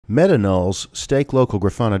MetaNull's Stake Local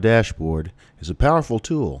Grafana dashboard is a powerful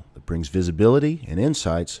tool that brings visibility and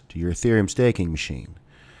insights to your Ethereum staking machine.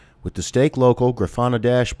 With the Stake Local Grafana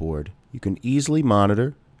dashboard, you can easily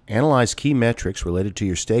monitor, analyze key metrics related to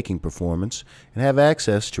your staking performance, and have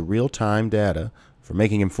access to real-time data for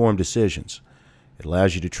making informed decisions. It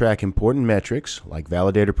allows you to track important metrics like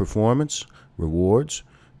validator performance, rewards,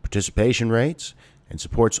 participation rates, and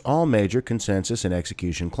supports all major consensus and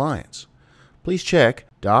execution clients. Please check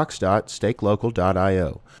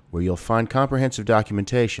docs.stakelocal.io, where you'll find comprehensive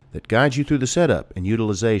documentation that guides you through the setup and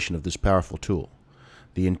utilization of this powerful tool.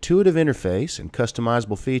 The intuitive interface and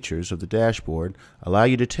customizable features of the dashboard allow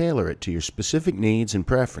you to tailor it to your specific needs and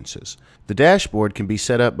preferences. The dashboard can be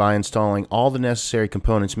set up by installing all the necessary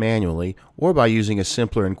components manually or by using a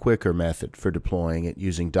simpler and quicker method for deploying it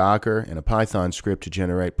using Docker and a Python script to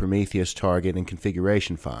generate Prometheus target and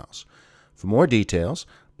configuration files. For more details,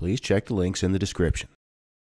 please check the links in the description.